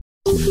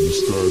Cleveland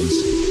status,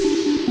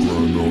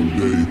 grind all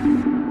day.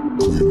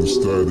 Cleveland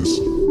status,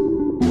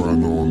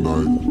 grind all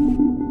night.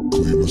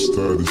 Cleveland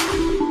status,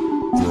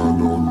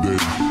 grind all day.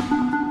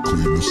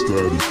 Cleveland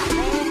status,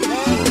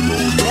 grind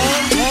all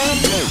night.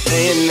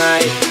 Day and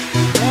night,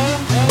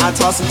 I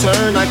toss and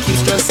turn, I keep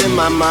stressing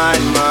my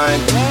mind.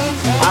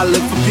 I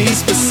look for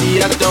peace, but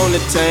see I don't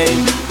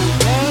attain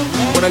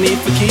what I need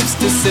for keeps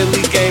this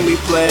silly game we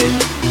play.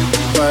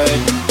 But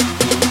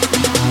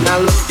now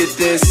look at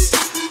this,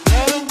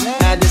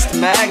 now this the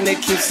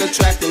magnet keeps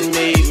attracting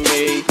me.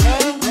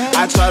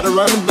 I try to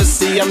run, but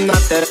see I'm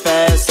not that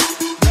fast.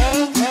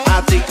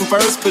 I think I'm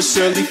first, but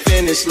surely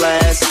finish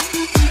last.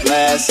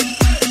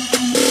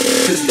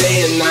 Cause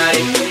day and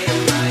night,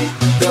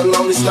 the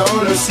lonely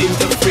stoner seems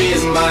to free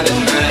his mind at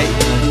night.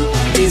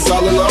 He's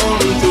all alone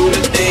through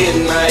the day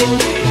and night.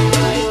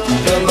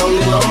 The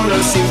lonely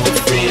loner seems to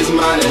free his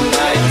mind at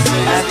night.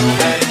 At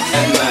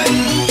night,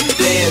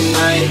 day and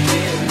night.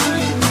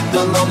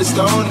 The lonely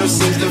stoner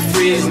seems to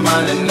free his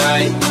mind at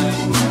night.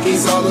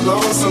 He's all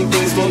alone, some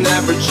things will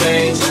never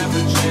change.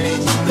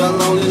 The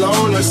lonely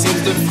loner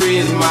seems to free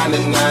his mind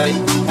at night.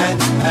 At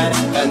night,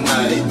 at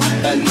night,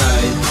 at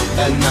night,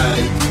 at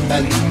night,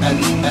 at night,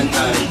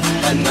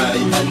 at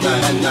night, at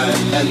night, at night,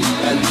 at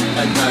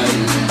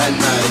night,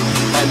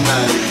 at night, at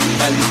night,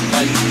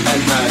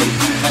 at night,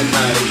 at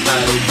night, at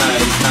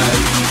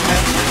night,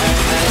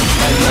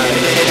 at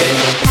night.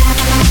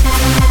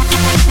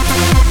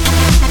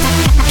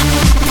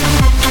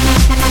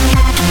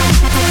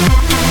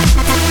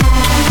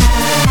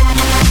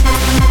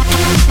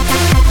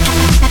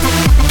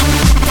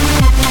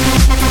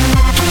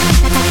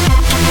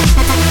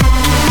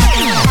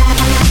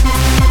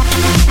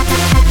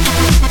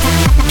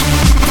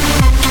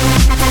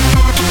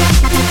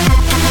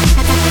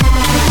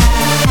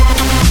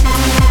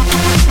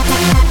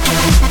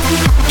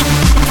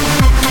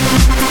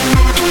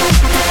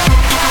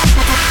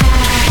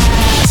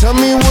 Tell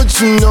me what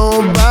you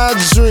know about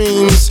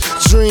dreams.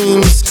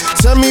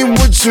 Tell me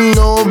what you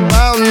know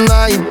about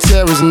night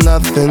terrors.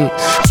 Nothing.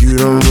 You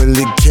don't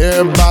really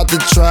care about the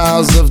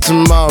trials of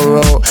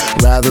tomorrow.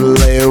 Rather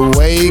lay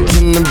awake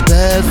in the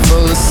bed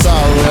full of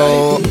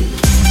sorrow.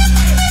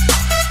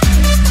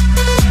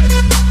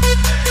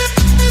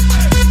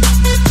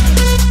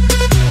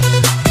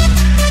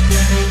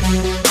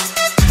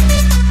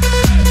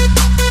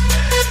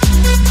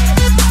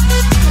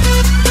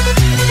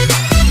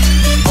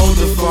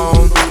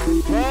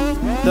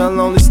 The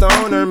lonely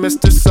stoner,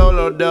 Mr.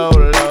 Solo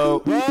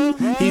Dolo.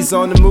 He's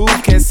on the move,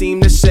 can't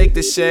seem to shake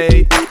the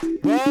shade.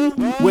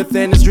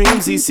 Within his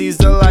dreams, he sees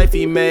the life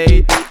he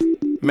made.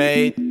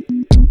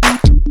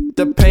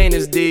 The pain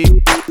is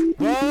deep.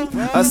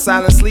 A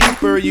silent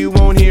sleeper, you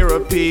won't hear a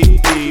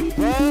peep.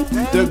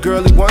 The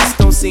girl he wants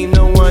don't seem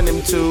to want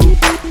him to.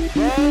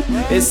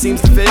 It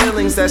seems the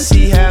feelings that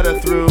she had her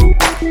through.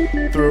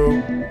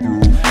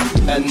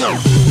 And no,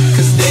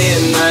 cause day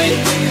and night,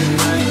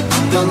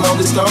 the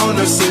lonely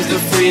stoner seems to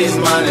free his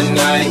mind at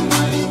night.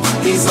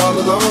 He's all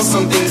alone,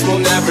 some things will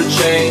never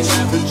change.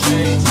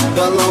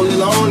 The lonely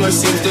loner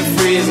seems to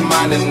free his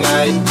mind at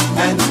night.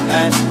 At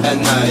night, at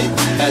night,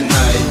 at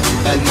night,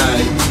 at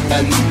night,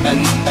 at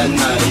night, at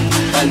night,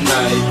 at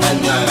night, at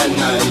night, at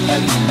night, at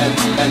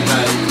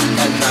night,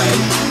 at night,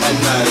 at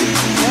night, at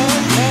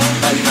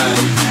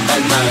night,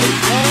 at night,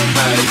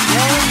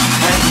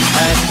 at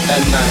night,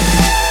 at night.